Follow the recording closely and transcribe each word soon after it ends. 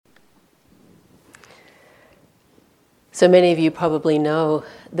So many of you probably know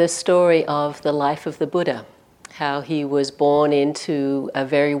the story of the life of the Buddha, how he was born into a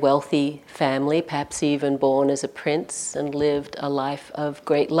very wealthy family, perhaps even born as a prince, and lived a life of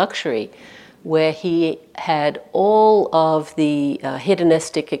great luxury, where he had all of the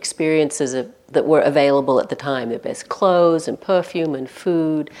hedonistic experiences that were available at the time, the best clothes and perfume and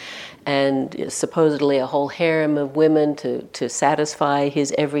food, and supposedly a whole harem of women to satisfy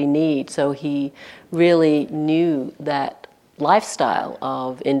his every need. So he really knew that lifestyle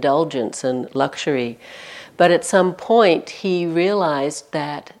of indulgence and luxury. But at some point he realized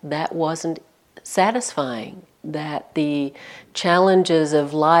that that wasn't satisfying, that the challenges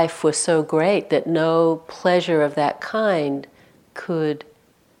of life were so great that no pleasure of that kind could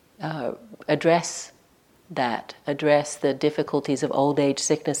address the difficulties of old age,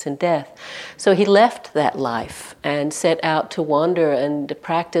 sickness, and death. So he left that life and set out to wander and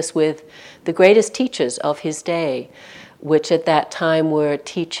practice with the greatest teachers of his day, which at that time were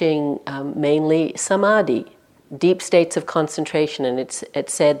teaching mainly samadhi, deep states of concentration. And it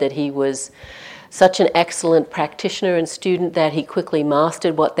said that he was such an excellent practitioner and student that he quickly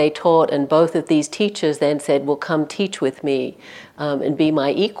mastered what they taught, and both of these teachers then said, well, come teach with me and be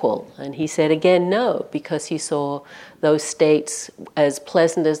my equal. And he said again no, because he saw those states, as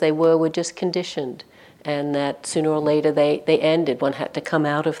pleasant as they were just conditioned, and that sooner or later they ended. One had to come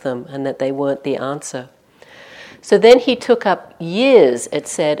out of them, and that they weren't the answer. So then he took up years, it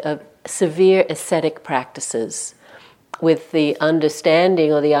said, of severe ascetic practices, with the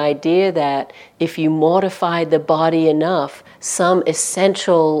understanding or the idea that if you mortified the body enough, some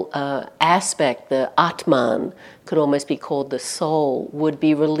essential aspect, the Atman, could almost be called the soul, would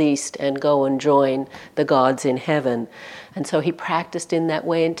be released and go and join the gods in heaven. And so he practiced in that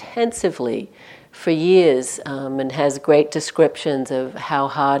way intensively for years, and has great descriptions of how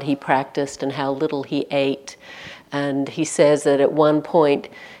hard he practiced and how little he ate. And he says that at one point,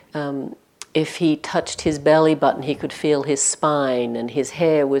 if he touched his belly button, he could feel his spine, and his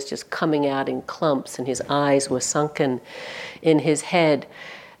hair was just coming out in clumps, and his eyes were sunken in his head.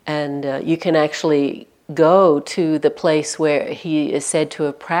 And you can actually go to the place where he is said to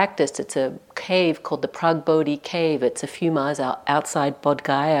have practiced. It's a cave called the Pragbodhi Cave. It's a few miles outside Bodh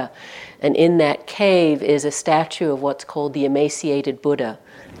Gaya. And in that cave is a statue of what's called the emaciated Buddha,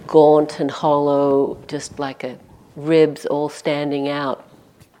 gaunt and hollow, just like ribs all standing out,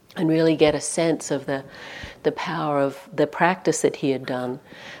 and really get a sense of the power of the practice that he had done.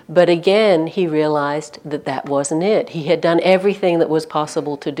 But again, he realized that that wasn't it. He had done everything that was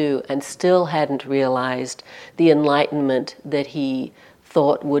possible to do and still hadn't realized the enlightenment that he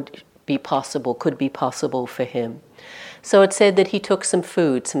thought could be possible for him. So it said that he took some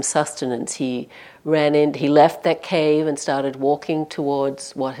food, some sustenance. He left that cave and started walking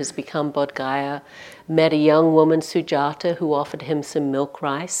towards what has become Bodh Gaya, met a young woman, Sujata, who offered him some milk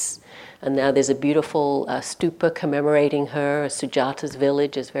rice. And now there's a beautiful stupa commemorating her. Sujata's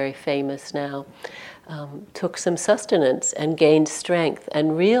village is very famous now. Took some sustenance and gained strength,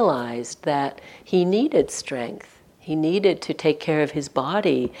 and realized that he needed strength. He needed to take care of his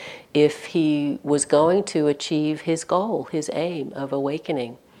body if he was going to achieve his goal, his aim of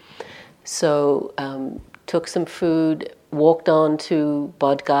awakening. So took some food, walked on to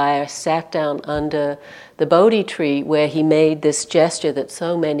Bodh Gaya, sat down under the Bodhi tree, where he made this gesture that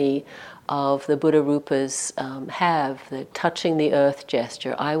so many of the Buddha Rupas have, the touching the earth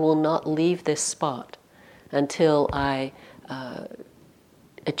gesture. I will not leave this spot until I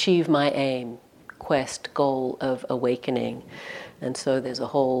achieve my aim, quest, goal of awakening. And so there's a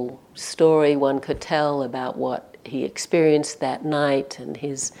whole story one could tell about what he experienced that night, and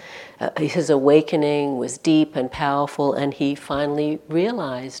his awakening was deep and powerful, and he finally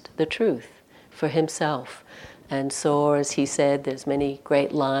realized the truth for himself and saw, as he said, there's many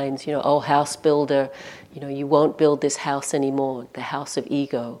great lines, oh house builder, you won't build this house anymore, the house of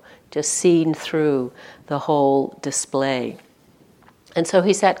ego, just seen through the whole display. And so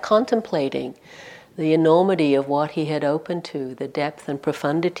he sat contemplating the enormity of what he had opened to, the depth and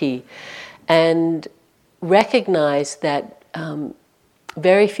profundity, and recognized that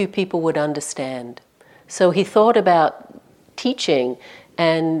very few people would understand. So he thought about teaching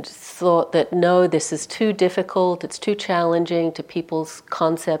and thought that, no, this is too difficult, it's too challenging to people's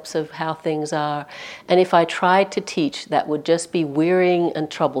concepts of how things are, and if I tried to teach, that would just be wearying and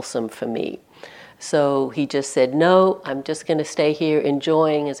troublesome for me. So he just said, no, I'm just going to stay here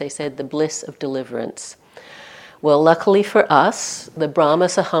enjoying, as I said, the bliss of deliverance. Well, luckily for us, the Brahma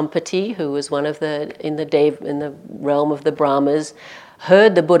Sahampati, who was one of in the realm of the Brahmas,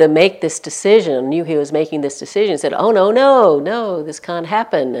 heard the Buddha make this decision, knew he was making this decision, said, "Oh, no, this can't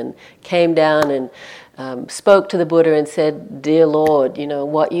happen," and came down and spoke to the Buddha and said, "Dear Lord,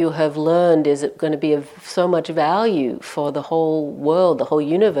 what you have learned is going to be of so much value for the whole world, the whole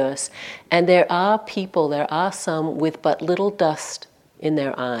universe. And there are some with but little dust in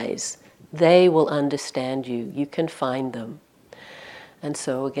their eyes. They will understand you. You can find them." And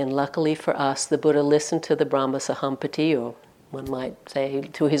so again, luckily for us, the Buddha listened to the Brahma Sahampati, or one might say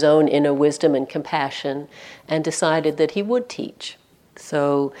to his own inner wisdom and compassion, and decided that he would teach.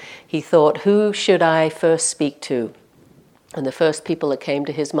 So he thought, who should I first speak to? And the first people that came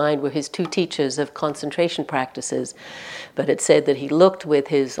to his mind were his two teachers of concentration practices. But it said that he looked with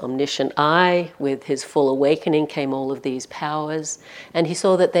his omniscient eye, with his full awakening came all of these powers, and he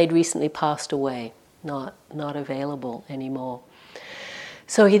saw that they'd recently passed away, not available anymore.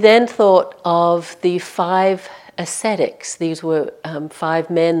 So he then thought of the 5 ascetics. These were 5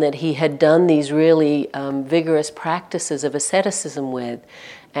 men that he had done these really vigorous practices of asceticism with,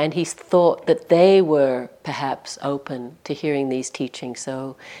 and he thought that they were perhaps open to hearing these teachings.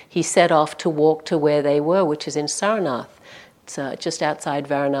 So he set off to walk to where they were, which is in Sarnath. It's just outside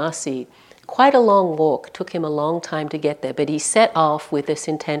Varanasi. Quite a long walk, took him a long time to get there, but he set off with this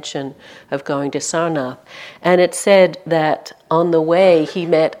intention of going to Sarnath. And it said that on the way he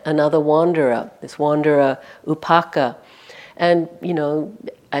met another wanderer, this wanderer Upaka. And,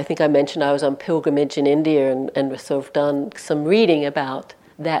 I think I mentioned I was on pilgrimage in India and sort of done some reading about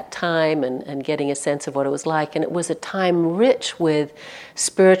that time and getting a sense of what it was like. And it was a time rich with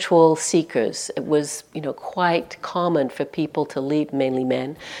spiritual seekers. It was, quite common for people to leave, mainly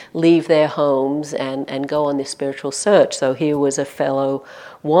men, leave their homes and go on this spiritual search. So here was a fellow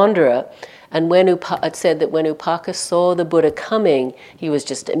wanderer. And it said that when Upaka saw the Buddha coming, he was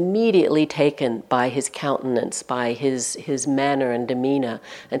just immediately taken by his countenance, by his manner and demeanor,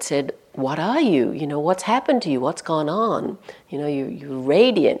 and said, "What are you? What's happened to you? What's gone on? You're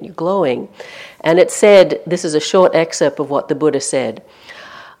radiant, you're glowing." And it said, this is a short excerpt of what the Buddha said,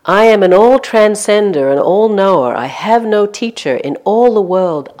 "I am an all-transcender, an all-knower. I have no teacher. In all the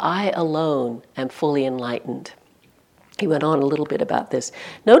world, I alone am fully enlightened." He went on a little bit about this.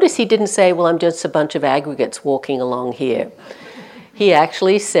 Notice he didn't say, "Well, I'm just a bunch of aggregates walking along here." He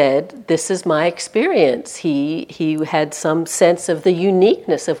actually said, "This is my experience." He had some sense of the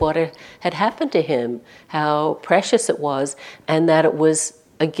uniqueness of what had happened to him, how precious it was, and that it was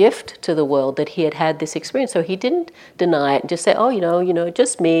a gift to the world that he had had this experience. So he didn't deny it and just say, "Oh,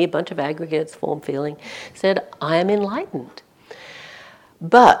 just me, a bunch of aggregates, form, feeling." He said, "I am enlightened."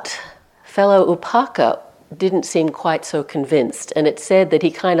 But fellow Upaka didn't seem quite so convinced. And it said that he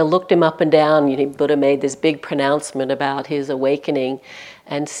kind of looked him up and down. Buddha made this big pronouncement about his awakening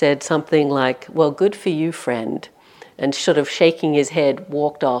and said something like, "Well, good for you, friend," and sort of shaking his head,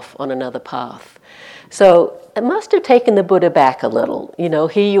 walked off on another path. So it must have taken the Buddha back a little.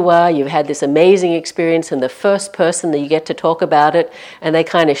 Here you are, you've had this amazing experience, and the first person that you get to talk about it, and they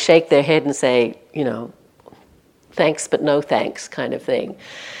kind of shake their head and say, thanks but no thanks kind of thing.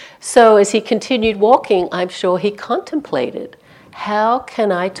 So as he continued walking, I'm sure he contemplated, how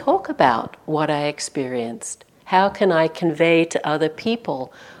can I talk about what I experienced? How can I convey to other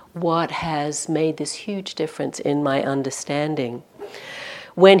people what has made this huge difference in my understanding?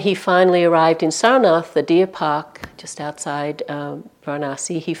 When he finally arrived in Sarnath, the deer park just outside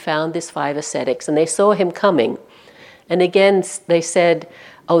Varanasi, he found these 5 ascetics, and they saw him coming. And again, they said,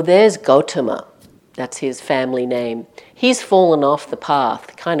 "Oh, there's Gautama." That's his family name. "He's fallen off the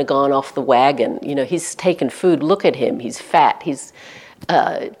path, kind of gone off the wagon. He's taken food. Look at him. He's fat. He's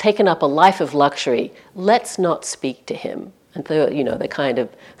taken up a life of luxury. Let's not speak to him." And they kind of,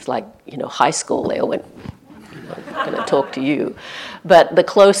 it's like, high school. They all went, "I'm going to talk to you." But the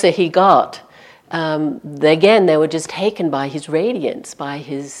closer he got, they were just taken by his radiance, by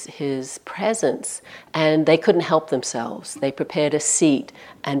his presence, and they couldn't help themselves. They prepared a seat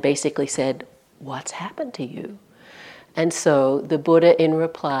and basically said, "What's happened to you?" And so the Buddha, in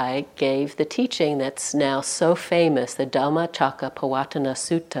reply, gave the teaching that's now so famous, the Dhammacakkappavattana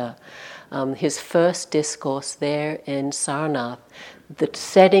Sutta, his first discourse there in Sarnath, the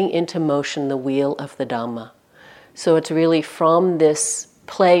setting into motion the wheel of the Dhamma. So it's really from this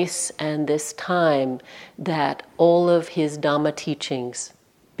place and this time that all of his Dhamma teachings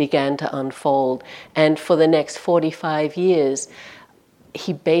began to unfold. And for the next 45 years,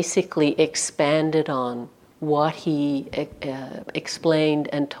 he basically expanded on what he explained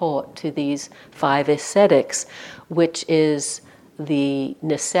and taught to these 5 ascetics, which is the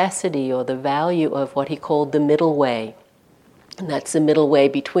necessity or the value of what he called the middle way. And that's the middle way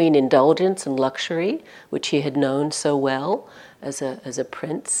between indulgence and luxury, which he had known so well as a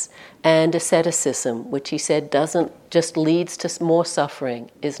prince, and asceticism, which he said just leads to more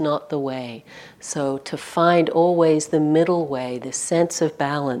suffering, is not the way. So to find always the middle way, this sense of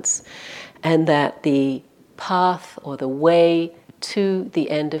balance, and that the path or the way to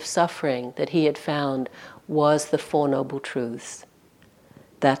the end of suffering that he had found was the Four Noble Truths.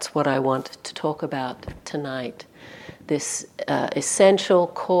 That's what I want to talk about tonight. This essential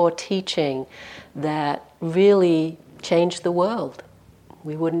core teaching that really changed the world.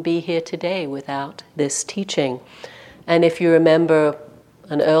 We wouldn't be here today without this teaching. And if you remember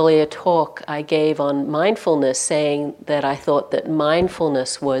an earlier talk I gave on mindfulness, saying that I thought that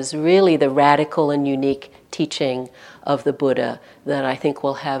mindfulness was really the radical and unique teaching of the Buddha that I think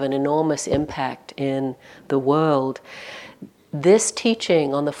will have an enormous impact in the world. This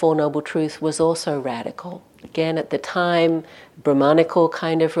teaching on the Four Noble Truths was also radical. Again, at the time, Brahmanical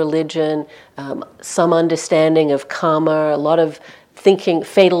kind of religion, some understanding of karma, a lot of thinking,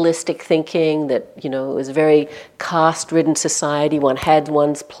 fatalistic thinking that, it was a very caste-ridden society. One had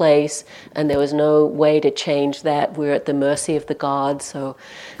one's place, and there was no way to change that. We were at the mercy of the gods, so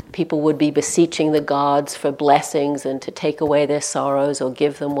people would be beseeching the gods for blessings and to take away their sorrows or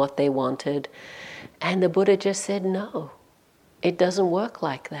give them what they wanted. And the Buddha just said, no, it doesn't work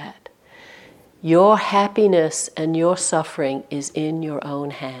like that. Your happiness and your suffering is in your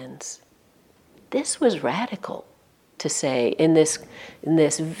own hands. This was radical to say in this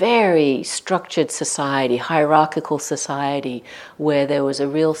very structured society, hierarchical society, where there was a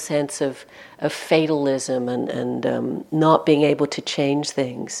real sense of fatalism and not being able to change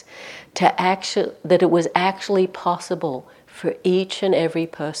things, that it was actually possible for each and every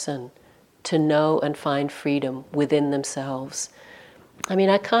person to know and find freedom within themselves. I mean,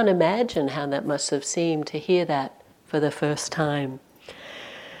 I can't imagine how that must have seemed to hear that for the first time.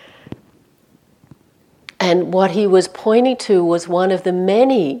 And what he was pointing to was one of the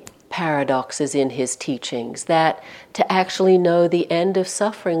many paradoxes in his teachings, that to actually know the end of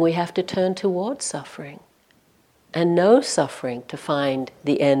suffering, we have to turn towards suffering and know suffering to find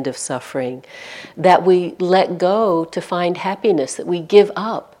the end of suffering, that we let go to find happiness, that we give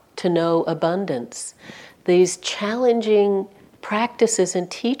up to know abundance. These challenging practices and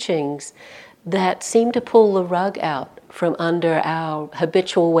teachings that seem to pull the rug out from under our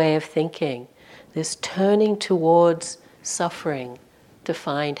habitual way of thinking, this turning towards suffering to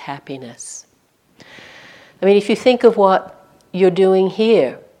find happiness. I mean, if you think of what you're doing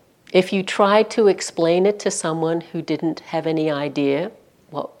here, if you tried to explain it to someone who didn't have any idea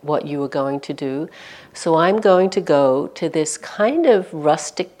what you were going to do, so I'm going to go to this kind of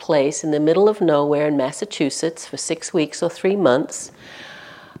rustic place in the middle of nowhere in Massachusetts for 6 weeks or 3 months.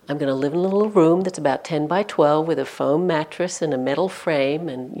 I'm going to live in a little room that's about 10 by 12 with a foam mattress and a metal frame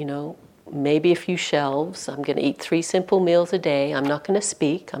and, maybe a few shelves. I'm going to eat 3 simple meals a day. I'm not going to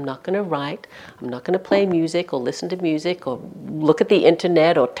speak. I'm not going to write. I'm not going to play music or listen to music or look at the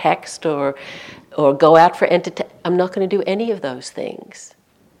internet or text or go out for entertainment. I'm not going to do any of those things.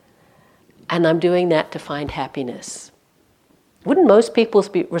 And I'm doing that to find happiness. Wouldn't most people's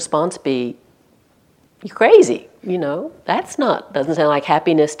response be, you're crazy, doesn't sound like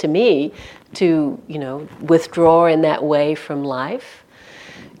happiness to me to, withdraw in that way from life.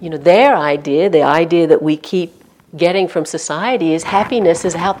 Their idea, the idea that we keep getting from society is happiness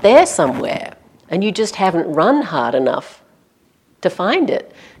is out there somewhere, and you just haven't run hard enough to find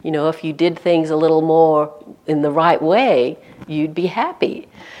it. If you did things a little more in the right way, you'd be happy.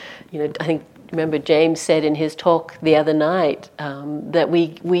 Remember James said in his talk the other night that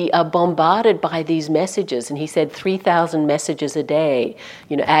we are bombarded by these messages, and he said 3,000 messages a day,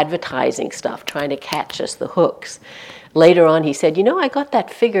 advertising stuff, trying to catch us, the hooks. Later on he said, I got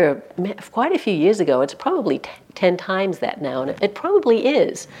that figure quite a few years ago. It's probably 10 times that now, and it probably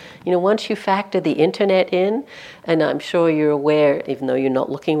is. Once you factor the internet in, and I'm sure you're aware, even though you're not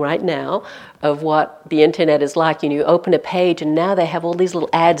looking right now, of what the internet is like. You open a page, and now they have all these little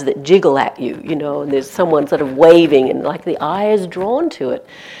ads that jiggle at you, and there's someone sort of waving, and like the eye is drawn to it.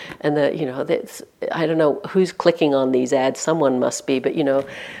 And I don't know who's clicking on these ads. Someone must be, but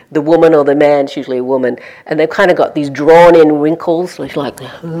the woman or the man, it's usually a woman, and they've kind of got these drawn-in wrinkles, like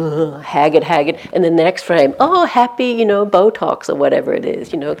haggard, and then the next frame, happy, Botox or whatever it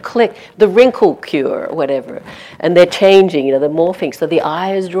is, click the wrinkle cure or whatever, and they're changing, they're morphing, so the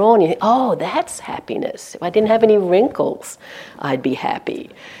eye is drawn. You think, that's happiness. If I didn't have any wrinkles, I'd be happy.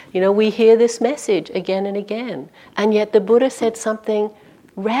 We hear this message again and again, and yet the Buddha said something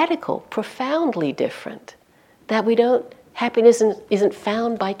radical, profoundly different, that happiness isn't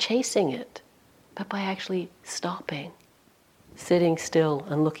found by chasing it, but by actually stopping, sitting still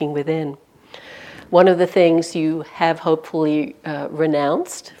and looking within. one of the things you have hopefully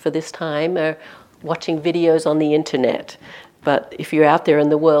renounced for this time are watching videos on the internet. But if you're out there in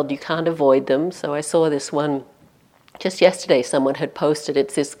the world, you can't avoid them. So I saw this one just yesterday. Someone had posted,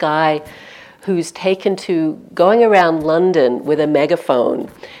 it's this guy who's taken to going around London with a megaphone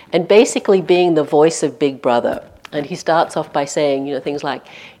and basically being the voice of Big Brother. And he starts off by saying, things like,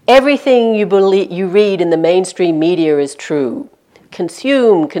 everything you read in the mainstream media is true.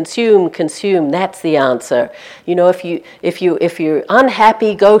 Consume, consume, consume. That's the answer. If you're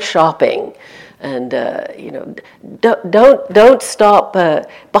unhappy, go shopping. And don't stop.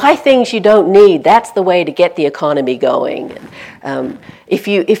 Buy things you don't need. That's the way to get the economy going. If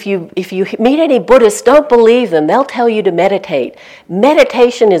you meet any Buddhists, don't believe them. They'll tell you to meditate.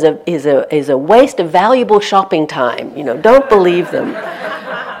 Meditation is a waste of valuable shopping time. Don't believe them.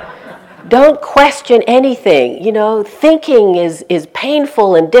 Don't question anything. Thinking is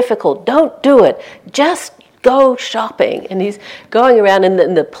painful and difficult. Don't do it. Just go shopping. And he's going around,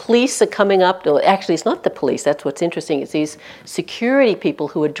 and the police are coming up. Actually, it's not the police. That's what's interesting. It's these security people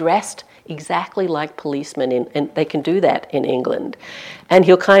who are dressed exactly like policemen, and they can do that in England. And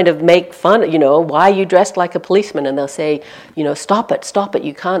he'll kind of make fun, why are you dressed like a policeman? And they'll say, stop it,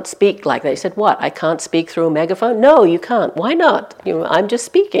 you can't speak like that. He said, what, I can't speak through a megaphone? No, you can't. Why not? I'm just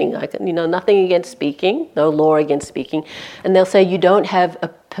speaking. I can, nothing against speaking, no law against speaking. And they'll say, you don't have a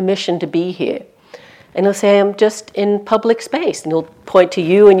permission to be here. And he'll say, I'm just in public space. And he'll point to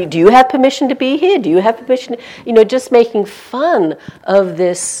you, and do you have permission to be here? Do you have permission? Just making fun of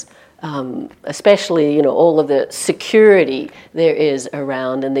this, especially, all of the security there is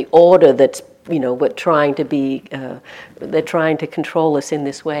around and the order that's, we're trying to be, they're trying to control us in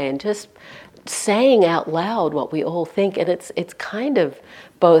this way. And just saying out loud what we all think. And it's kind of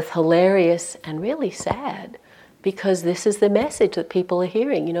both hilarious and really sad. Because this is the message that people are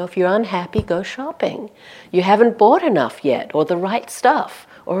hearing. If you're unhappy, go shopping. You haven't bought enough yet, or the right stuff,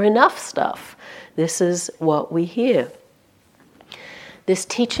 or enough stuff. This is what we hear. This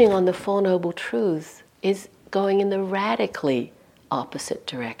teaching on the Four Noble Truths is going in the radically opposite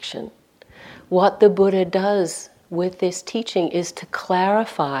direction. What the Buddha does with this teaching is to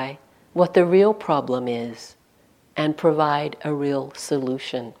clarify what the real problem is and provide a real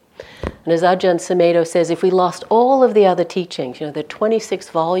solution. And as Ajahn Sumedho says, if we lost all of the other teachings, there are 26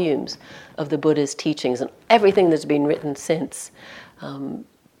 volumes of the Buddha's teachings and everything that's been written since,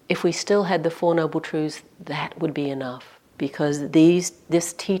 if we still had the Four Noble Truths, that would be enough. Because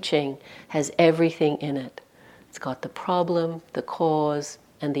this teaching has everything in it. It's got the problem, the cause,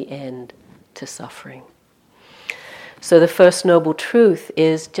 and the end to suffering. So the first Noble Truth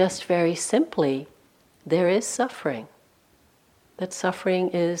is just very simply, there is suffering. That suffering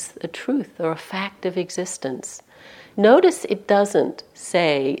is a truth or a fact of existence. Notice it doesn't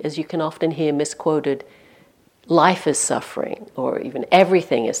say, as you can often hear misquoted, life is suffering, or even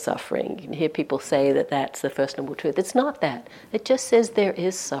everything is suffering. You can hear people say that that's the first noble truth. It's not that. It just says there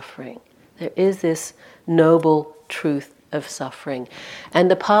is suffering. There is this noble truth of suffering.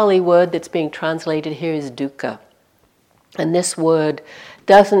 And the Pali word that's being translated here is dukkha. And this word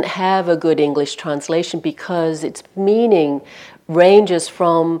doesn't have a good English translation because its meaning ranges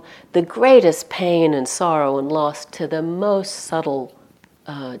from the greatest pain and sorrow and loss to the most subtle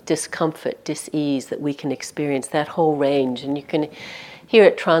discomfort, dis-ease that we can experience, that whole range. And you can hear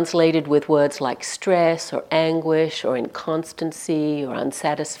it translated with words like stress or anguish or inconstancy or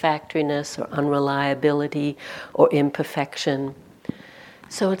unsatisfactoriness or unreliability or imperfection.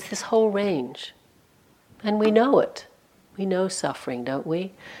 So it's this whole range. And we know it. We know suffering, don't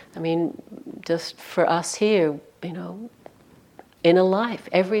we? I mean, just for us here, in a life,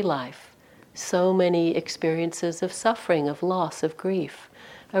 every life, so many experiences of suffering, of loss, of grief.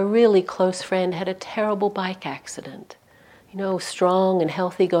 A really close friend had a terrible bike accident. Strong and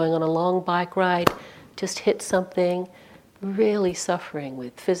healthy, going on a long bike ride, just hit something, really suffering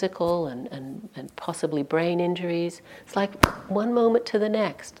with physical and possibly brain injuries. It's like one moment to the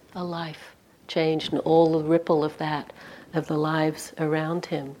next, a life changed, and all the ripple of that, of the lives around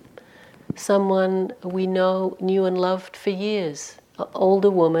him. Someone we knew and loved for years, an older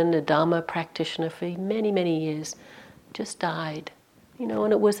woman, a Dharma practitioner for many, many years, just died.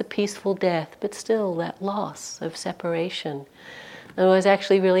 And it was a peaceful death, but still that loss of separation. And I was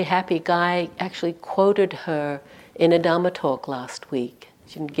actually really happy. Guy actually quoted her in a Dhamma talk last week.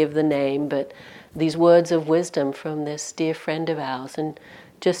 She didn't give the name, but these words of wisdom from this dear friend of ours. And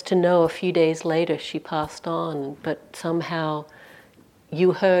just to know a few days later she passed on, but somehow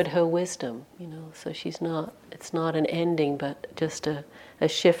you heard her wisdom, so it's not an ending, but just a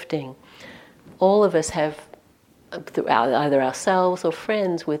shifting. All of us have through either ourselves or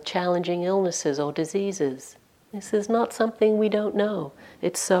friends with challenging illnesses or diseases. This is not something we don't know.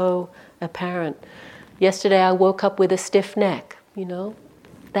 It's so apparent. Yesterday I woke up with a stiff neck,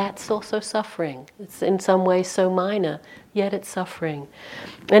 That's also suffering. It's in some ways so minor, yet it's suffering.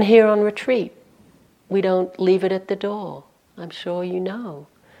 And here on retreat, we don't leave it at the door. I'm sure you know.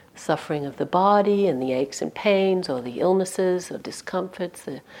 Suffering of the body and the aches and pains or the illnesses or discomforts,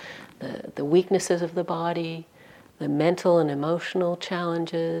 the weaknesses of the body, the mental and emotional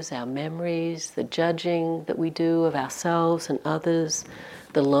challenges, our memories, the judging that we do of ourselves and others,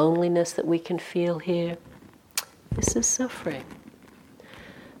 the loneliness that we can feel here. This is suffering.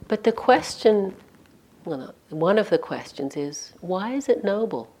 But the question, one of the questions is, why is it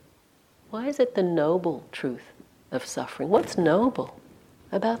noble? Why is it the noble truth of suffering? What's noble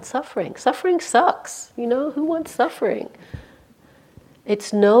about suffering? Suffering sucks. Who wants suffering?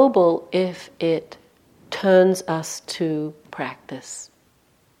 It's noble if it turns us to practice.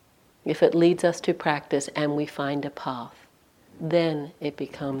 If it leads us to practice and we find a path, then it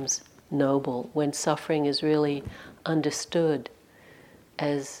becomes noble, when suffering is really understood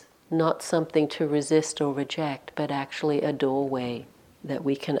as not something to resist or reject, but actually a doorway that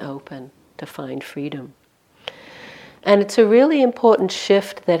we can open to find freedom. And it's a really important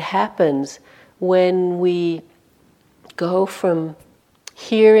shift that happens when we go from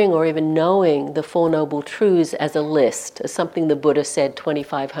hearing or even knowing the Four Noble Truths as a list, as something the Buddha said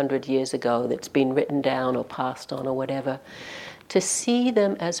 2,500 years ago that's been written down or passed on or whatever, to see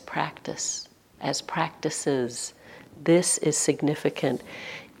them as practice, as practices. This is significant.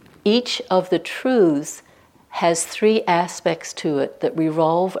 Each of the truths has three aspects to it that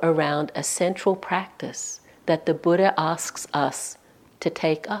revolve around a central practice that the Buddha asks us to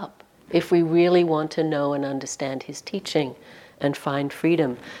take up if we really want to know and understand his teaching and find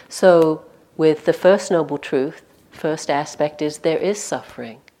freedom. So with the First Noble Truth, first aspect is there is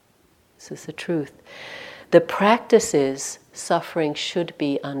suffering. This is the truth. The practice is suffering should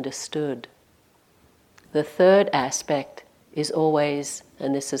be understood. The third aspect is always,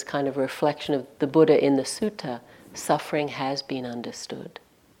 and this is kind of a reflection of the Buddha in the sutta, suffering has been understood.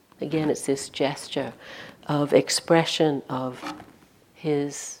 Again, it's this gesture of expression of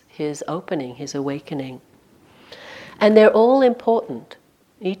his opening, his awakening. And they're all important.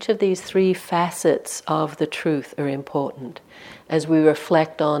 Each of these three facets of the truth are important. As we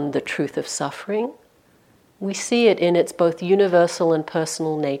reflect on the truth of suffering, we see it in its both universal and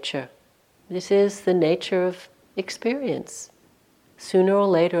personal nature. This is the nature of experience. Sooner or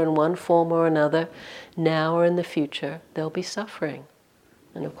later, in one form or another, now or in the future, there'll be suffering.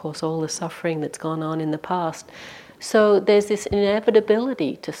 And of course, all the suffering that's gone on in the past. So there's this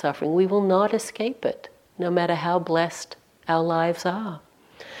inevitability to suffering. We will not escape it, no matter how blessed our lives are.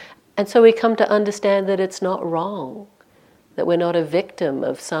 And so we come to understand that it's not wrong, that we're not a victim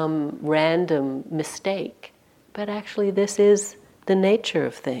of some random mistake, but actually this is the nature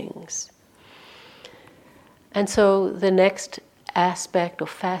of things. And so the next aspect or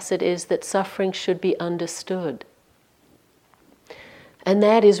facet is that suffering should be understood. And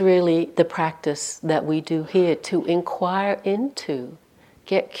that is really the practice that we do here, to inquire into,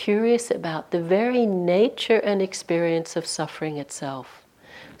 get curious about the very nature and experience of suffering itself.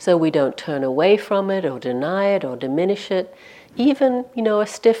 So we don't turn away from it or deny it or diminish it. Even, a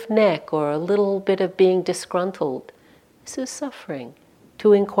stiff neck or a little bit of being disgruntled. This is suffering.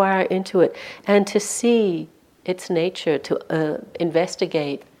 To inquire into it and to see its nature, to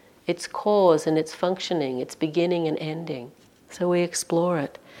investigate its cause and its functioning, its beginning and ending. So we explore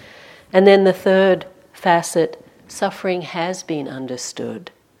it. And then the third facet, suffering has been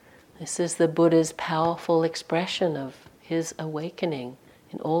understood. This is the Buddha's powerful expression of his awakening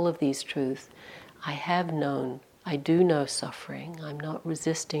in all of these truths. I have known, I do know suffering. I'm not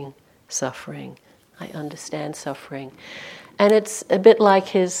resisting suffering. I understand suffering. And it's a bit like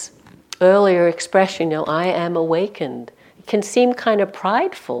his earlier expression, I am awakened. It can seem kind of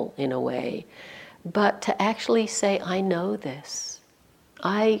prideful in a way, but to actually say, I know this.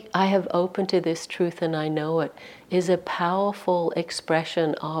 I have opened to this truth and I know it, is a powerful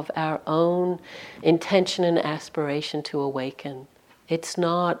expression of our own intention and aspiration to awaken. It's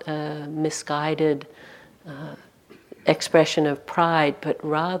not a misguided expression of pride, but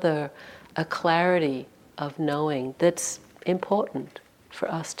rather a clarity of knowing that's important for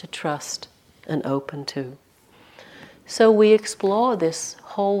us to trust and open to. So we explore this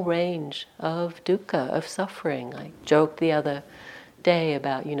whole range of dukkha, of suffering. I joked the other day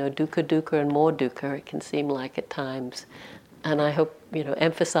about, dukkha, dukkha, and more dukkha, it can seem like at times. And I hope,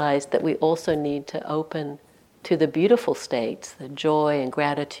 emphasize that we also need to open to the beautiful states, the joy and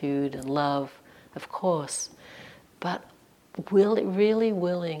gratitude and love, of course. but really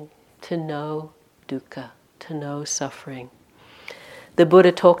willing to know dukkha, to know suffering. The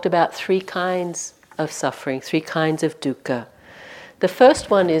Buddha talked about 3 kinds of suffering, 3 kinds of dukkha. The first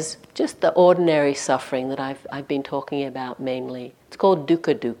one is just the ordinary suffering that I've been talking about mainly. It's called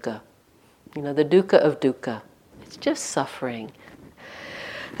dukkha. The dukkha of dukkha. It's just suffering.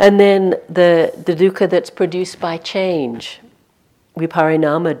 And then the dukkha that's produced by change,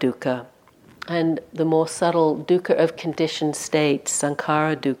 viparinama dukkha, and the more subtle dukkha of conditioned states,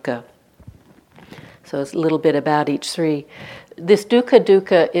 sankhara dukkha. So it's a little bit about each 3. This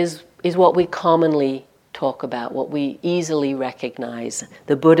dukkha is what we commonly talk about, what we easily recognize.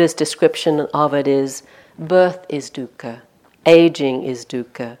 The Buddha's description of it is, birth is dukkha, aging is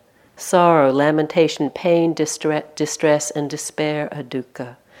dukkha, sorrow, lamentation, pain, distress, and despair are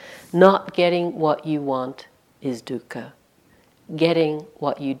dukkha. Not getting what you want is dukkha. Getting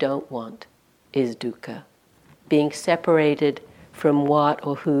what you don't want is dukkha. Being separated from what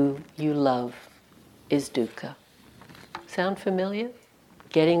or who you love is dukkha. Sound familiar?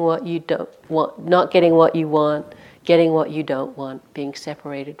 Getting what you don't want, not getting what you want, getting what you don't want, being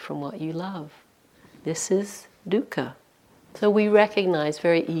separated from what you love. This is dukkha. So we recognize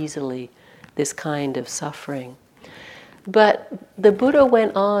very easily this kind of suffering. But the Buddha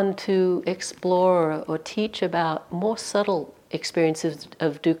went on to explore or teach about more subtle experiences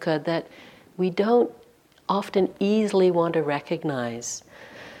of dukkha that we don't often easily want to recognize.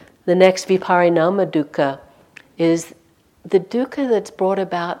 The next viparinama dukkha is the dukkha that's brought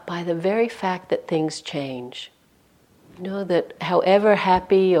about by the very fact that things change. That however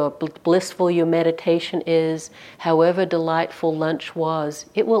happy or blissful your meditation is, however delightful lunch was,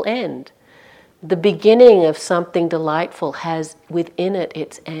 it will end. The beginning of something delightful has within it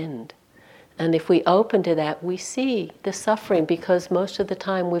its end. And if we open to that, we see the suffering because most of the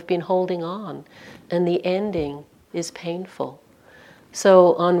time we've been holding on and the ending is painful.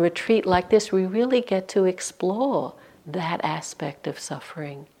 So on retreat like this, we really get to explore that aspect of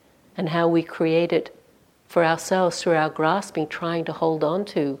suffering and how we create it for ourselves through our grasping, trying to hold on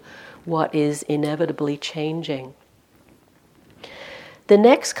to what is inevitably changing. The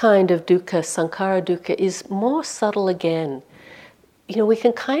next kind of dukkha, sankhara dukkha, is more subtle again. We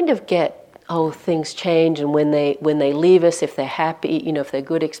can kind of get, things change, and when they leave us, if they're happy, if they're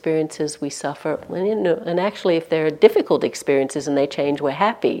good experiences, we suffer. And actually, if there are difficult experiences and they change, we're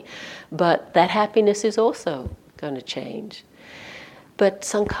happy. But that happiness is also going to change. But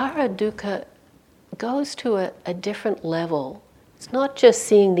sankhara dukkha goes to a different level. It's not just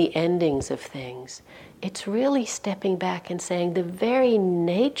seeing the endings of things. It's really stepping back and saying the very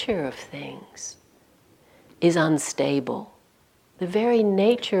nature of things is unstable. The very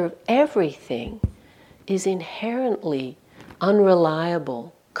nature of everything is inherently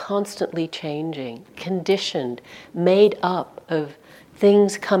unreliable, constantly changing, conditioned, made up of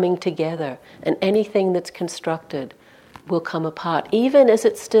things coming together, and anything that's constructed will come apart. Even as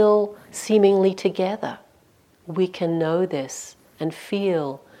it's still seemingly together, we can know this and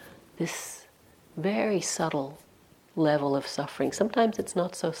feel this very subtle level of suffering. Sometimes it's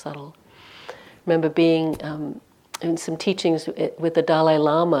not so subtle. I remember being in some teachings with the Dalai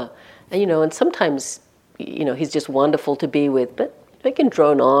Lama, and sometimes, he's just wonderful to be with, but they can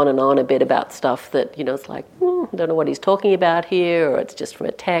drone on and on a bit about stuff that, it's like, I don't know what he's talking about here, or it's just from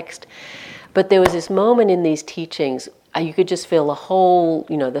a text. But there was this moment in these teachings, you could just feel the whole,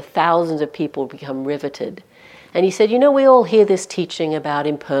 the thousands of people become riveted. And he said, we all hear this teaching about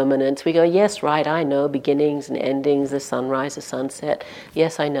impermanence. We go, yes, right, I know, beginnings and endings, the sunrise, the sunset.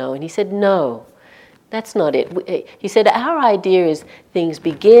 Yes, I know. And he said, no, that's not it. He said, our idea is things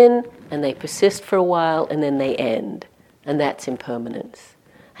begin and they persist for a while and then they end. And that's impermanence.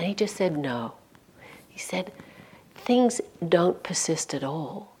 And he just said, no. He said, things don't persist at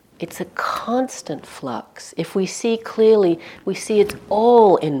all. It's a constant flux. If we see clearly, we see it's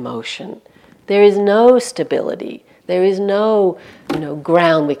all in motion. There is no stability. There is no,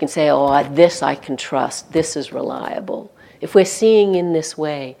 ground we can say, this I can trust, this is reliable. If we're seeing in this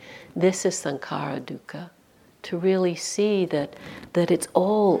way, this is sankhara dukkha, to really see that it's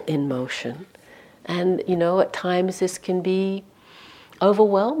all in motion. And, at times this can be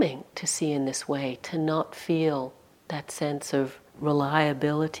overwhelming to see in this way, to not feel that sense of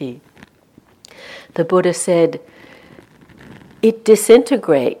reliability. The Buddha said, it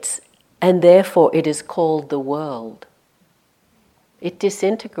disintegrates, and therefore it is called the world. It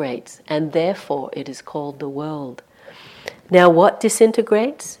disintegrates, and therefore it is called the world. Now what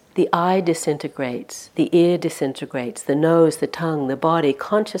disintegrates? The eye disintegrates, the ear disintegrates, the nose, the tongue, the body,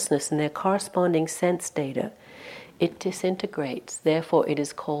 consciousness, and their corresponding sense data. It disintegrates, therefore it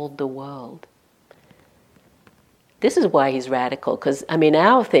is called the world. This is why he's radical, because,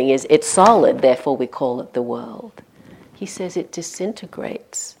 our thing is it's solid, therefore we call it the world. He says it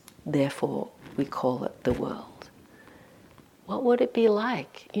disintegrates, therefore we call it the world. What would it be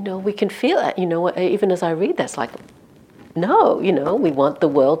like? We can feel that, even as I read that, it's like, no, we want the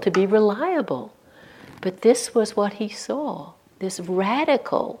world to be reliable. But this was what he saw, this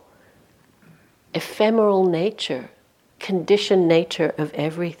radical, ephemeral nature, conditioned nature of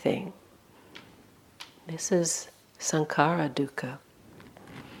everything. This is sankhara dukkha.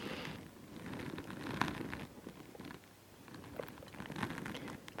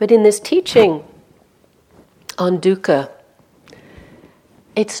 But in this teaching on dukkha,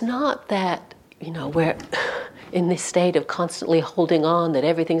 it's not that, we're in this state of constantly holding on, that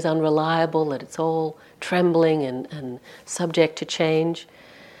everything's unreliable, that it's all trembling and subject to change.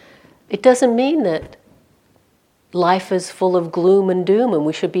 It doesn't mean that life is full of gloom and doom and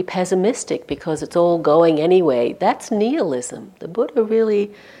we should be pessimistic because it's all going anyway. That's nihilism. The Buddha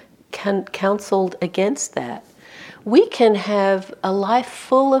really counseled against that. We can have a life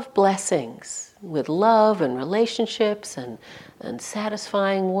full of blessings with love and relationships and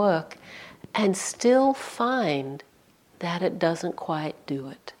satisfying work and still find that it doesn't quite do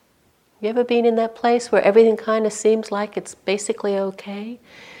it. You ever been in that place where everything kind of seems like it's basically okay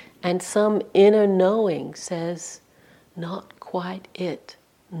and some inner knowing says, not quite it,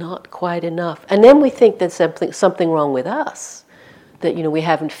 not quite enough. And then we think there's something wrong with us, that we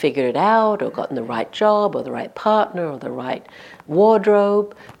haven't figured it out or gotten the right job or the right partner or the right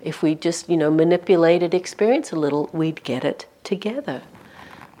wardrobe. If we just manipulated experience a little, we'd get it together.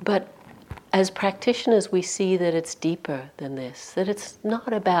 But as practitioners, we see that it's deeper than this, that it's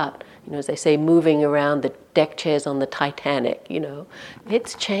not about, as they say, moving around the deck chairs on the Titanic,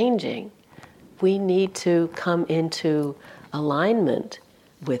 It's changing. We need to come into alignment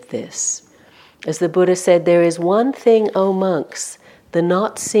with this. As the Buddha said, there is one thing, O monks, the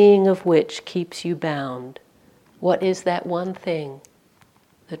not seeing of which keeps you bound. What is that one thing?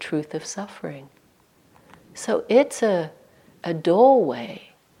 The truth of suffering. So it's a doorway.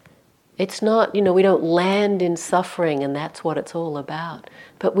 It's not, we don't land in suffering and that's what it's all about.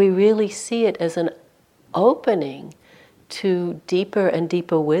 But we really see it as an opening to deeper and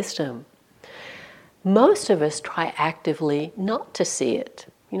deeper wisdom. Most of us try actively not to see it.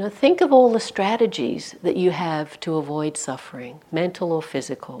 Think of all the strategies that you have to avoid suffering, mental or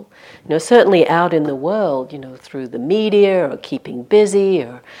physical. Certainly out in the world, through the media or keeping busy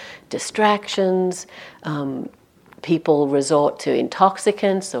or distractions. People resort to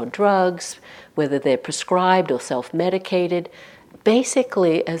intoxicants or drugs, whether they're prescribed or self-medicated,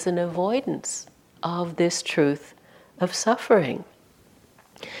 basically as an avoidance of this truth of suffering.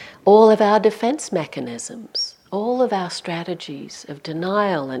 All of our defense mechanisms, all of our strategies of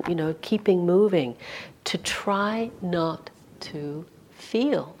denial and, keeping moving to try not to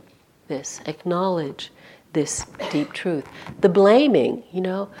feel this, acknowledge this deep truth. The blaming,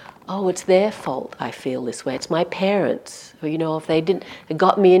 oh, it's their fault I feel this way. It's my parents. Or, if they didn't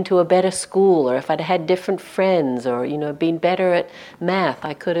got me into a better school, or if I'd had different friends, or, been better at math,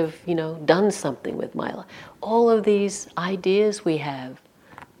 I could have, done something with my life. All of these ideas we have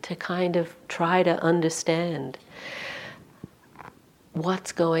to kind of try to understand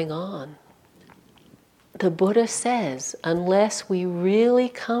what's going on. The Buddha says, unless we really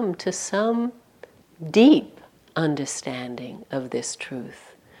come to some deep understanding of this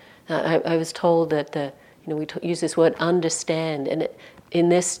truth. I was told that we use this word understand, and in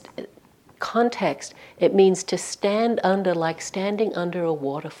this context, it means to stand under, like standing under a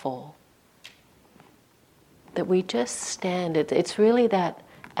waterfall. That we just stand. It's really that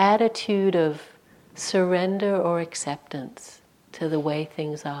attitude of surrender or acceptance to the way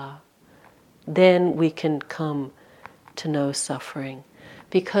things are. Then we can come to know suffering.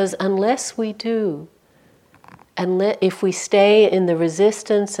 Because unless we do, if we stay in the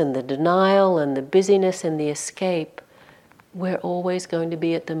resistance and the denial and the busyness and the escape, we're always going to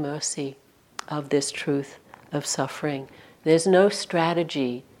be at the mercy of this truth of suffering. There's no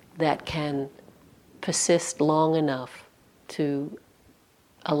strategy that can persist long enough to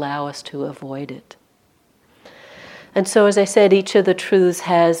allow us to avoid it. And so, as I said, each of the truths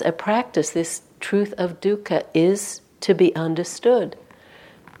has a practice. This truth of dukkha is to be understood.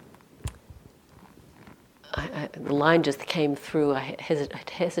 The line just came through. I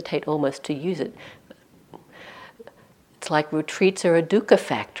hesitate almost to use it. It's like retreats are a dukkha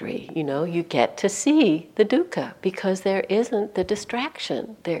factory. You get to see the dukkha because there isn't the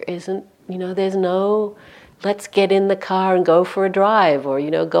distraction. There isn't, there's no, let's get in the car and go for a drive, or,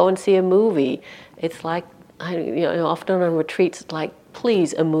 go and see a movie. It's like, often on retreats, it's like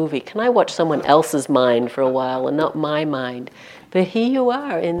please, a movie. Can I watch someone else's mind for a while and not my mind? But here you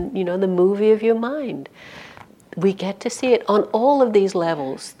are in, the movie of your mind. We get to see it on all of these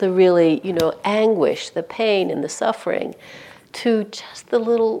levels, the really, anguish, the pain and the suffering, to just the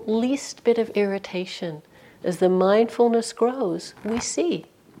little least bit of irritation. As the mindfulness grows, we see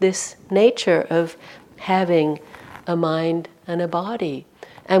this nature of having a mind and a body.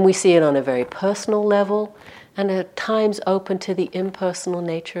 And we see it on a very personal level, and at times open to the impersonal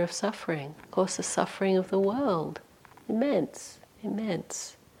nature of suffering. Of course, the suffering of the world, immense,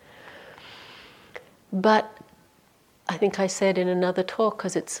 immense. But I think I said in another talk,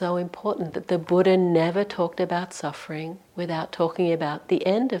 because it's so important, that the Buddha never talked about suffering without talking about the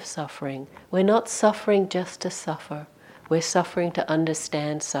end of suffering. We're not suffering just to suffer. We're suffering to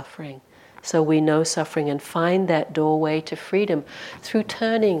understand suffering. So we know suffering and find that doorway to freedom through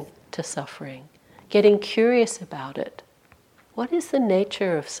turning to suffering, getting curious about it. What is the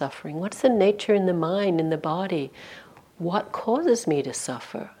nature of suffering? What's the nature in the mind, in the body? What causes me to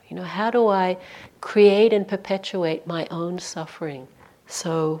suffer? How do I create and perpetuate my own suffering?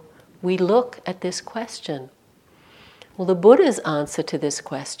 So we look at this question. Well, the Buddha's answer to this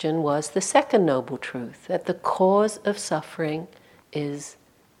question was the second noble truth, that the cause of suffering is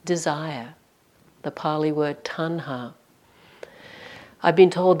desire, the Pali word tanha. I've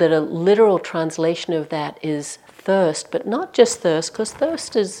been told that a literal translation of that is thirst, but not just thirst, because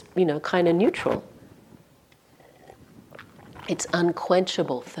thirst is, kind of neutral. It's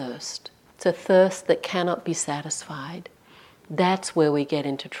unquenchable thirst. It's a thirst that cannot be satisfied. That's where we get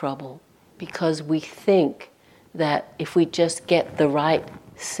into trouble, because we think that if we just get the right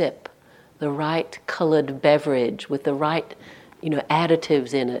sip, the right colored beverage with the right,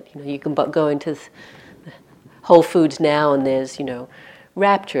 additives in it. You can go into Whole Foods now and there's,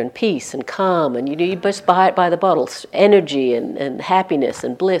 rapture and peace and calm, and you just buy it by the bottle, energy and happiness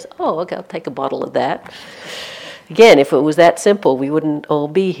and bliss. Oh, okay, I'll take a bottle of that. Again, if it was that simple, we wouldn't all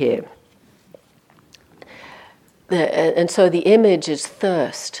be here. And so the image is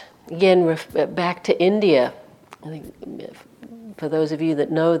thirst. Again, back to India. I think for those of you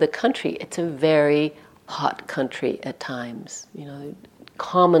that know the country, it's a very hot country at times.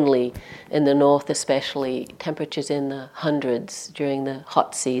 Commonly in the north especially, temperatures in the hundreds during the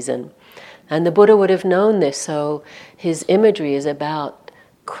hot season. And the Buddha would have known this, so his imagery is about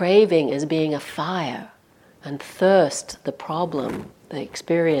craving as being a fire, and thirst, the problem, the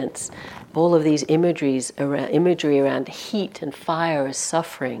experience. All of these imagery around heat and fire as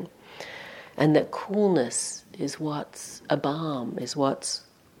suffering. And that coolness is what's a balm, is what's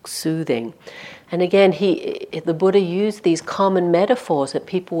soothing. And again, the Buddha used these common metaphors that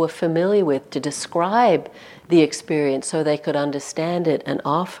people were familiar with to describe the experience so they could understand it and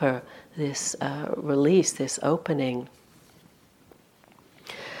offer this release, this opening.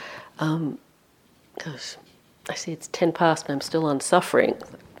 Gosh, I see it's 10 past, but I'm still on suffering.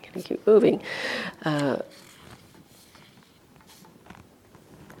 I'm going to keep moving.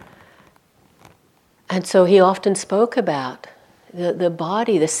 And so he often spoke about the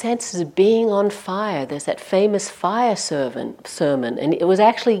body, the senses being on fire. There's that famous fire sermon, and it was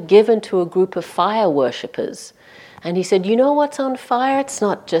actually given to a group of fire worshippers. And he said, you know what's on fire? It's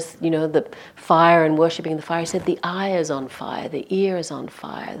not just, the fire and worshipping the fire. He said the eye is on fire, the ear is on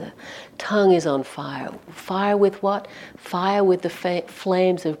fire, the tongue is on fire. Fire with what? Fire with the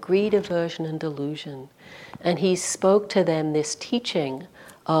flames of greed, aversion, and delusion. And he spoke to them this teaching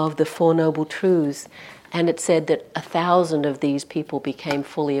of the Four Noble Truths, and it said that 1,000 of these people became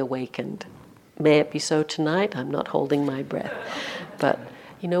fully awakened. May it be so tonight? I'm not holding my breath. But,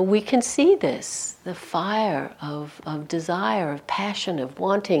 we can see this, the fire of desire, of passion, of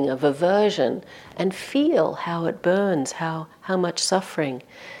wanting, of aversion, and feel how it burns, how much suffering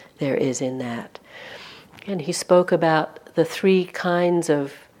there is in that. And he spoke about the three kinds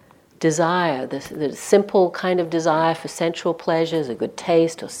of desire, the simple kind of desire for sensual pleasures, a good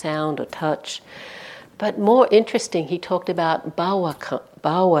taste or sound or touch. But more interesting, he talked about bhava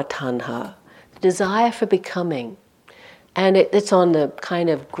tanha, the desire for becoming. And it's on the kind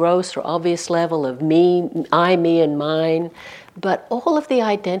of gross or obvious level of me, I, me, and mine. But all of the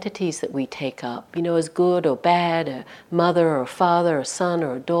identities that we take up, as good or bad, a mother or a father, a son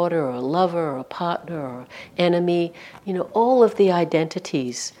or a daughter, or a lover or a partner or enemy, all of the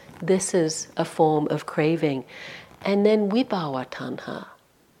identities, this is a form of craving. And then vibhava tanha,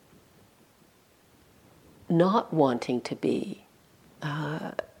 not wanting to be,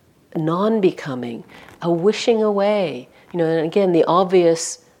 non-becoming, a wishing away. And again, the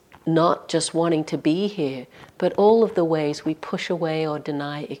obvious, not just wanting to be here, but all of the ways we push away or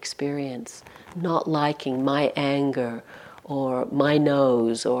deny experience, not liking my anger, or my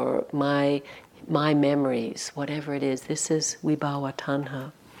nose, or my memories, whatever it is. This is vibhava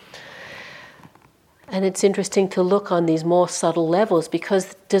tanha. And it's interesting to look on these more subtle levels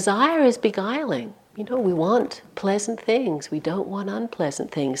because desire is beguiling. We want pleasant things. We don't want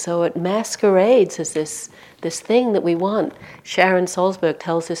unpleasant things. So it masquerades as this thing that we want. Sharon Salzberg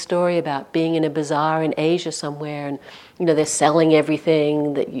tells this story about being in a bazaar in Asia somewhere, and they're selling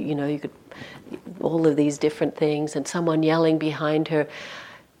everything that you could, all of these different things, and someone yelling behind her,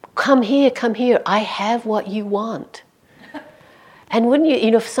 come here, I have what you want." And wouldn't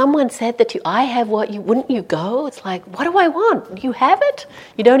you, if someone said that to you, "I have what you," wouldn't you go? It's like, what do I want? You have it?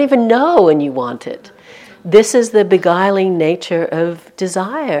 You don't even know and you want it. This is the beguiling nature of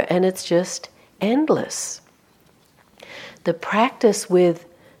desire, and it's just endless. The practice with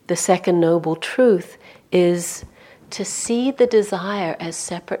the second noble truth is to see the desire as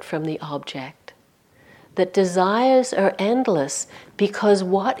separate from the object. That desires are endless because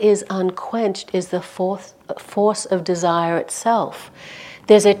what is unquenched is the force of desire itself.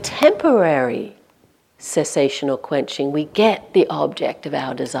 There's a temporary cessational quenching. We get the object of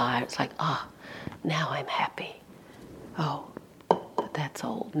our desire. It's like, now I'm happy. Oh, that's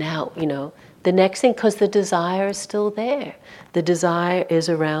old. Now, the next thing, because the desire is still there. The desire is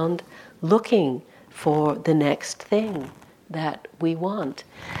around looking for the next thing that we want.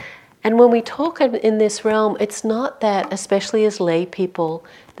 And when we talk in this realm, it's not that, especially as lay people,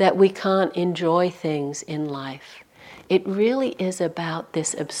 that we can't enjoy things in life. It really is about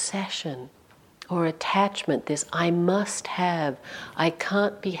this obsession or attachment, this I must have, I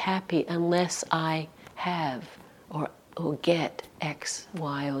can't be happy unless I have or get X,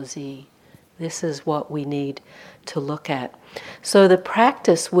 Y, or Z. This is what we need to look at. So the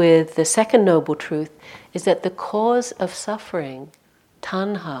practice with the second noble truth is that the cause of suffering,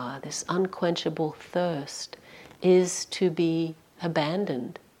 tanha, this unquenchable thirst, is to be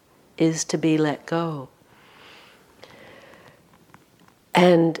abandoned, is to be let go.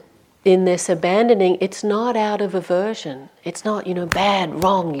 And in this abandoning, it's not out of aversion. It's not, bad,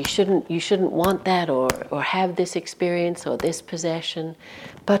 wrong, you shouldn't want that or have this experience or this possession,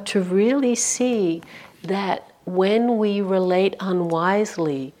 but to really see that when we relate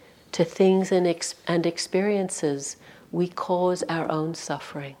unwisely to things and experiences, we cause our own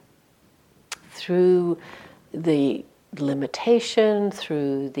suffering through the limitation,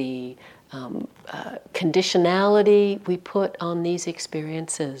 through the conditionality we put on these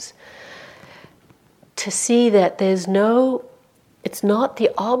experiences. To see that it's not the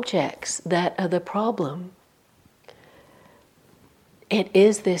objects that are the problem. It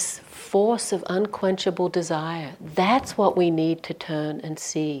is this force of unquenchable desire. That's what we need to turn and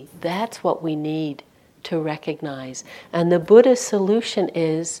see. That's what we need to recognize. And the Buddha's solution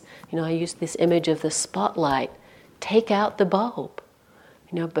is, I use this image of the spotlight, take out the bulb.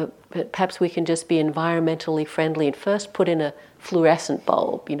 But perhaps we can just be environmentally friendly and first put in a fluorescent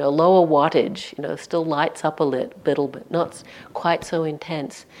bulb, lower wattage, still lights up a little bit, not quite so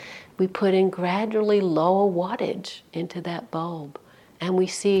intense. We put in gradually lower wattage into that bulb, and we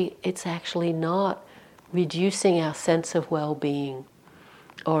see it's actually not reducing our sense of well-being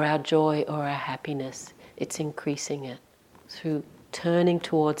or our joy or our happiness. It's increasing it through turning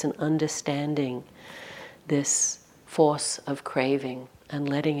towards and understanding this force of craving and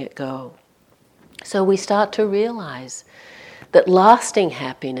letting it go. So we start to realize that lasting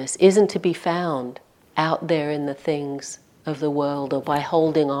happiness isn't to be found out there in the things of the world or by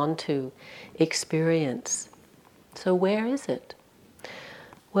holding on to experience. So where is it?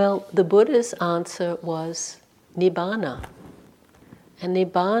 Well, the Buddha's answer was Nibbana. And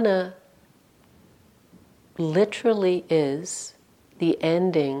Nibbana literally is the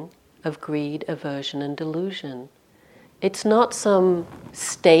ending of greed, aversion, and delusion. It's not some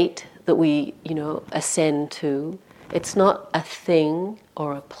state that we, ascend to. It's not a thing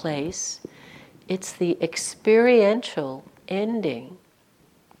or a place. It's the experiential ending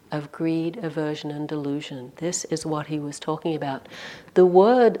of greed, aversion, and delusion. This is what he was talking about. The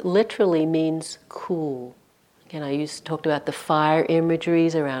word literally means cool. Again, I talked about the fire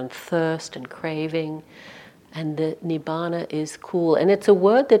imageries around thirst and craving, and the Nibbana is cool. And it's a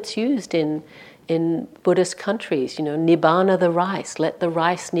word that's used in Buddhist countries, Nibbana the rice, let the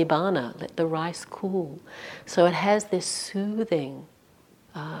rice Nibbana, let the rice cool. So it has this soothing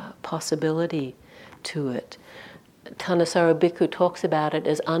possibility to it. Thanissaro Bhikkhu talks about it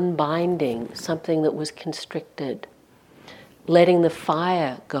as unbinding, something that was constricted, letting the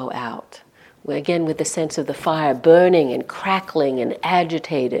fire go out. Again, with the sense of the fire burning and crackling and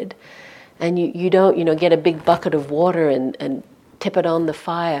agitated. And you don't, get a big bucket of water and tip it on the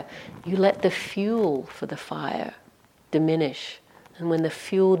fire. You let the fuel for the fire diminish. And when the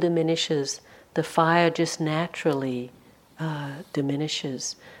fuel diminishes, the fire just naturally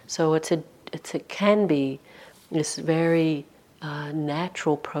diminishes. So it can be this very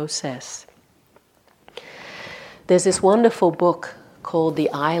natural process. There's this wonderful book called The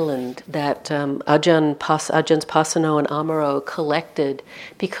Island that Ajahn Pasano and Amaro collected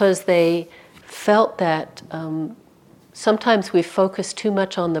because they felt that sometimes we focus too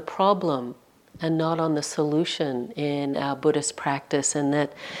much on the problem and not on the solution in our Buddhist practice, and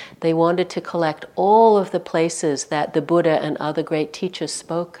that they wanted to collect all of the places that the Buddha and other great teachers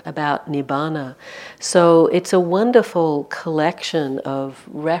spoke about Nibbana. So it's a wonderful collection of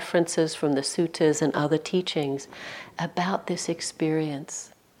references from the suttas and other teachings about this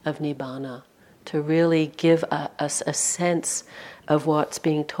experience of Nibbana, to really give us a sense of what's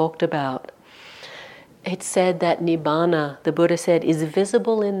being talked about. It's said that Nibbana, the Buddha said, is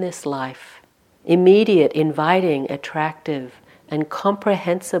visible in this life, immediate, inviting, attractive, and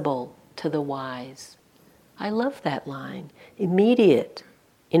comprehensible to the wise. I love that line. Immediate,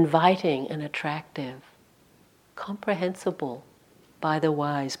 inviting, and attractive. Comprehensible by the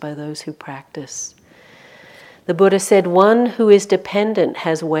wise, by those who practice. The Buddha said, one who is dependent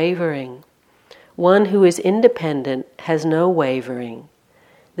has wavering. One who is independent has no wavering.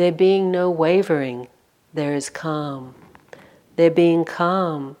 There being no wavering, there is calm. There being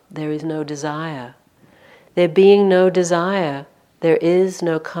calm, there is no desire. There being no desire, there is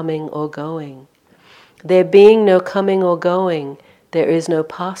no coming or going. There being no coming or going, there is no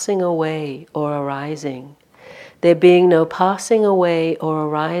passing away or arising. There being no passing away or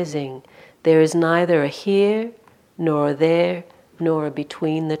arising, there is neither a here, nor a there, nor a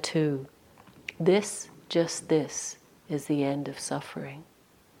between the two. This, just this, is the end of suffering.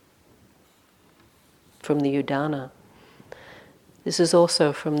 From the Udana. This is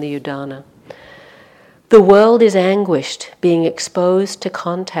also from the Udana. The world is anguished, being exposed to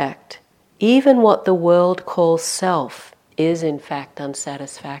contact. Even what the world calls self is in fact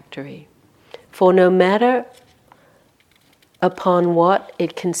unsatisfactory. For no matter upon what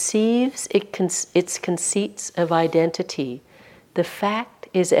it conceives its conceits of identity, the fact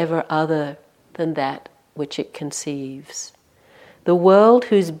is ever other than that which it conceives. The world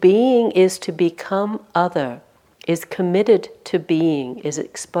whose being is to become other, is committed to being, is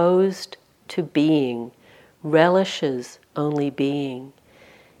exposed to being, relishes only being.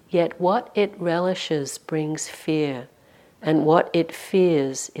 Yet what it relishes brings fear, and what it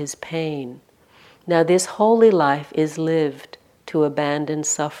fears is pain. Now this holy life is lived to abandon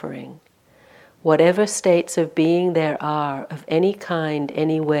suffering. Whatever states of being there are, of any kind,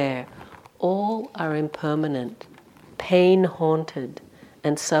 anywhere, all are impermanent, pain-haunted,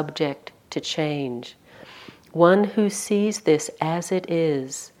 and subject to change. One who sees this as it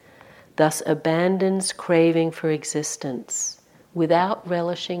is, thus abandons craving for existence, without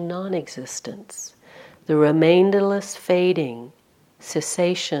relishing non-existence. The remainderless fading,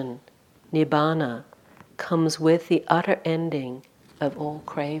 cessation, nibbana, comes with the utter ending of all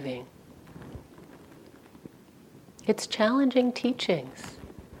craving. It's challenging teachings,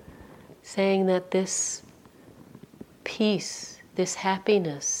 saying that this peace, this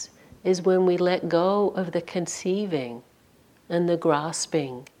happiness, is when we let go of the conceiving and the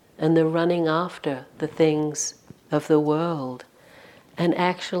grasping and the running after the things of the world, and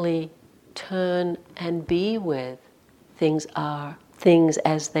actually turn and be with things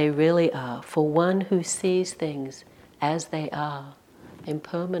as they really are. For one who sees things as they are,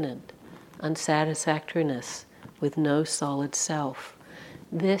 impermanent, unsatisfactoriness, with no solid self.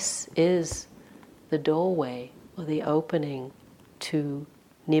 This is the doorway or the opening to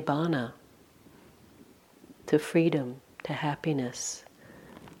Nibbana, to freedom, to happiness.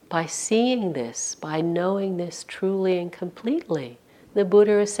 By seeing this, by knowing this truly and completely, the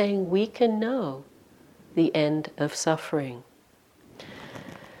Buddha is saying we can know the end of suffering.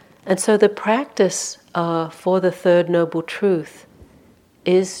 And so the practice for the Third Noble Truth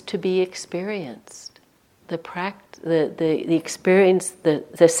is to be experienced. The experience,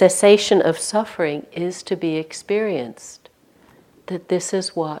 the cessation of suffering is to be experienced. That this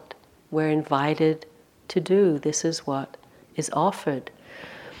is what we're invited to do. This is what is offered.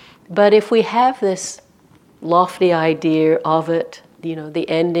 But if we have this lofty idea of it, the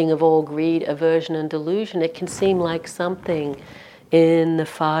ending of all greed, aversion, and delusion, it can seem like something in the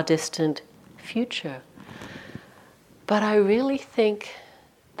far distant future. But I really think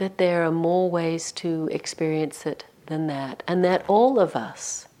that there are more ways to experience it than that, and that all of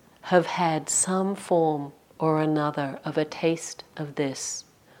us have had some form or another of a taste of this,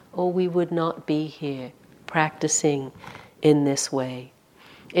 or we would not be here practicing in this way.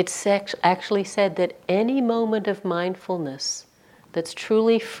 It's actually said that any moment of mindfulness that's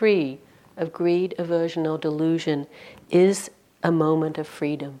truly free of greed, aversion, or delusion is a moment of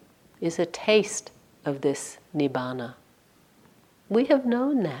freedom, is a taste of this nibbana. We have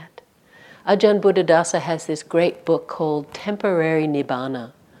known that. Ajahn Buddhadasa has this great book called Temporary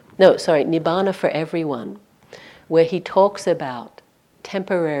Nibbana. Nibbana for Everyone, where he talks about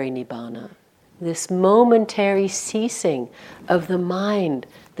temporary nibbana, this momentary ceasing of the mind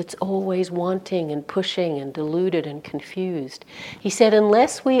that's always wanting and pushing and deluded and confused. He said,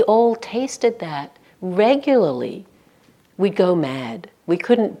 unless we all tasted that regularly, we'd go mad. We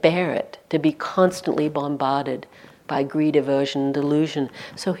couldn't bear it to be constantly bombarded by greed, aversion, and delusion.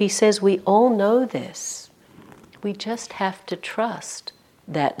 So he says we all know this. We just have to trust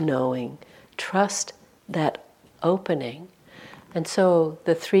that knowing, trust that opening. And so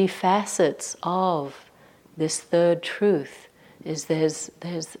the three facets of this third truth is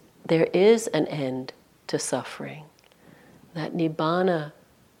there is an end to suffering. That nibbana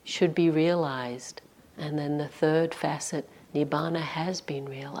should be realized. And then the third facet, nibbana has been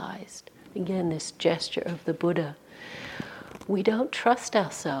realized. Again, this gesture of the Buddha. We don't trust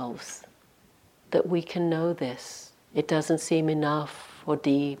ourselves that we can know this. It doesn't seem enough or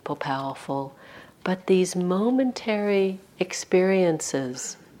deep or powerful. But these momentary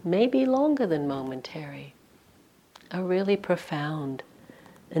experiences, maybe longer than momentary, are really profound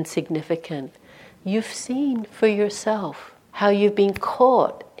and significant. You've seen for yourself how you've been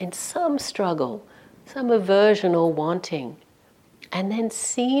caught in some struggle, some aversion or wanting, and then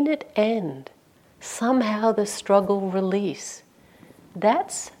seen it end. Somehow the struggle release.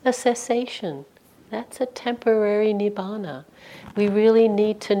 That's a cessation. That's a temporary nibbana. We really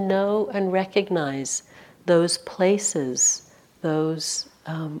need to know and recognize those places, those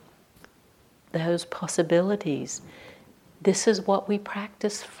possibilities. This is what we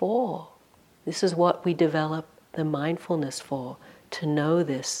practice for. This is what we develop the mindfulness for, to know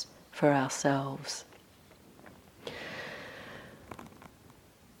this for ourselves.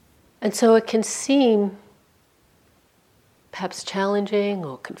 And so it can seem perhaps challenging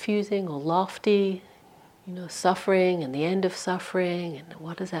or confusing or lofty, suffering and the end of suffering, and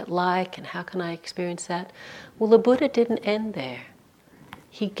what is that like, and how can I experience that? Well, the Buddha didn't end there.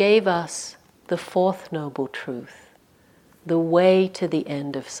 He gave us the fourth noble truth, the way to the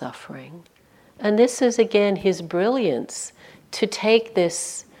end of suffering. And this is, again, his brilliance, to take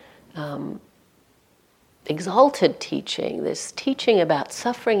this exalted teaching, this teaching about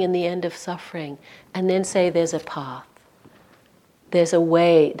suffering and the end of suffering, and then say there's a path. There's a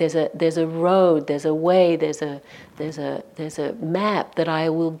way, there's a road, there's a way, there's a map that I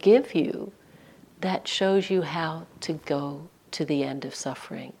will give you that shows you how to go to the end of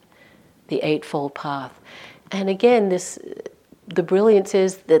suffering, the Eightfold Path. And again, the brilliance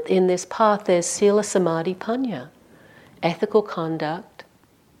is that in this path there's Sila, Samadhi, Panya, ethical conduct,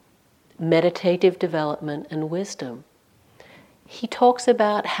 meditative development, and wisdom. He talks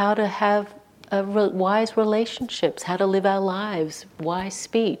about how to have wise relationships, how to live our lives, wise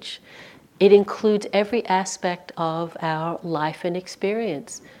speech. It includes every aspect of our life and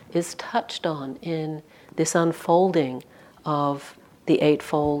experience, is touched on in this unfolding of the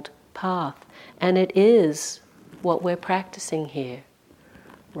Eightfold Path. And it is what we're practicing here.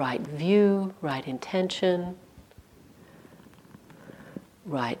 Right view, right intention,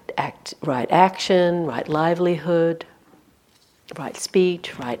 right action, right livelihood, right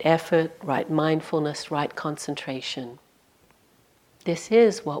speech, right effort, right mindfulness, right concentration. This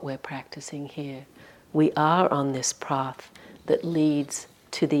is what we're practicing here. We are on this path that leads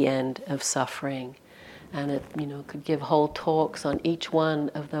to the end of suffering. And it, could give whole talks on each one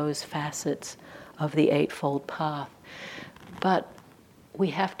of those facets of the Eightfold Path. But we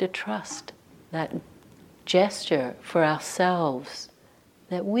have to trust that gesture for ourselves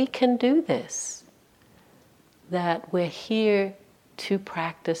that we can do this, that we're here to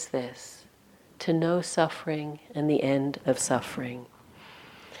practice this, to know suffering and the end of suffering.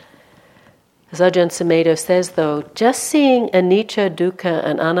 As Ajahn Sumedho says, though, just seeing anicca, dukkha,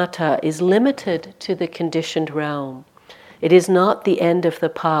 and anatta is limited to the conditioned realm. It is not the end of the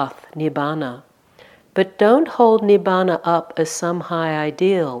path, nibbana. But don't hold nibbana up as some high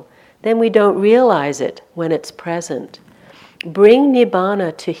ideal. Then we don't realize it when it's present. Bring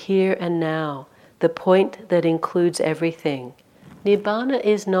nibbana to here and now, the point that includes everything. Nibbana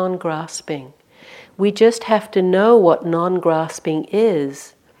is non-grasping. We just have to know what non-grasping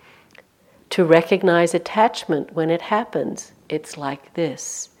is to recognize attachment when it happens. It's like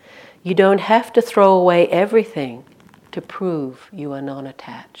this. You don't have to throw away everything to prove you are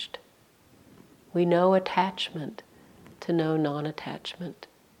non-attached. We know attachment to know non-attachment.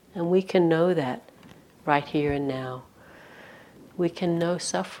 And we can know that right here and now. We can know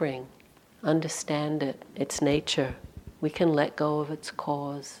suffering, understand it, its nature. We can let go of its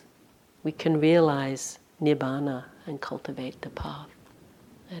cause. We can realize nibbana and cultivate the path.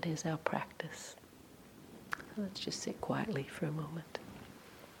 That is our practice. Let's just sit quietly for a moment.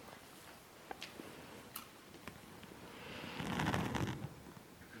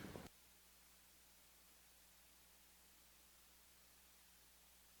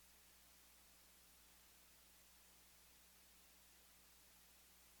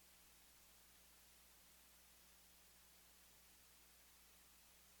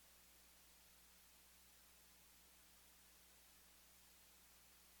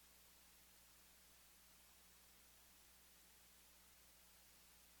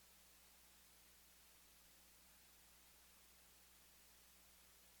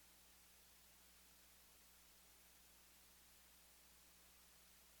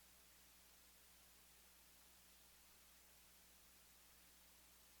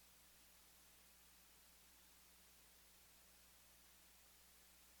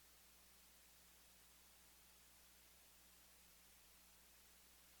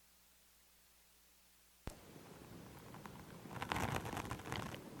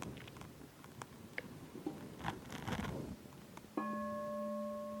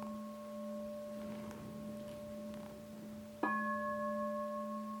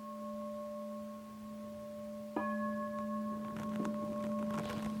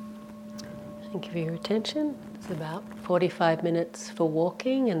 Thank you for your attention. It's about 45 minutes for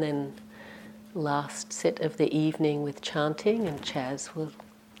walking, and then last sit of the evening with chanting, and Chaz will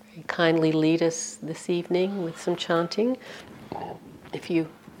very kindly lead us this evening with some chanting. If you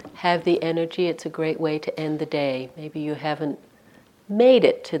have the energy, it's a great way to end the day. Maybe you haven't made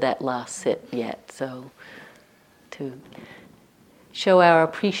it to that last sit yet, so to show our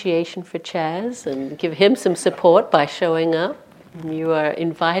appreciation for Chaz and give him some support by showing up, you are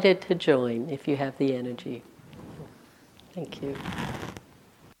invited to join if you have the energy. Thank you.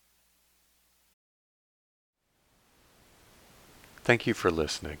 Thank you for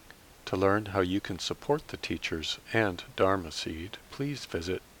listening. To learn how you can support the teachers and Dharma Seed, please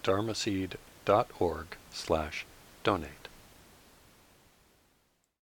visit dharmaseed.org/donate.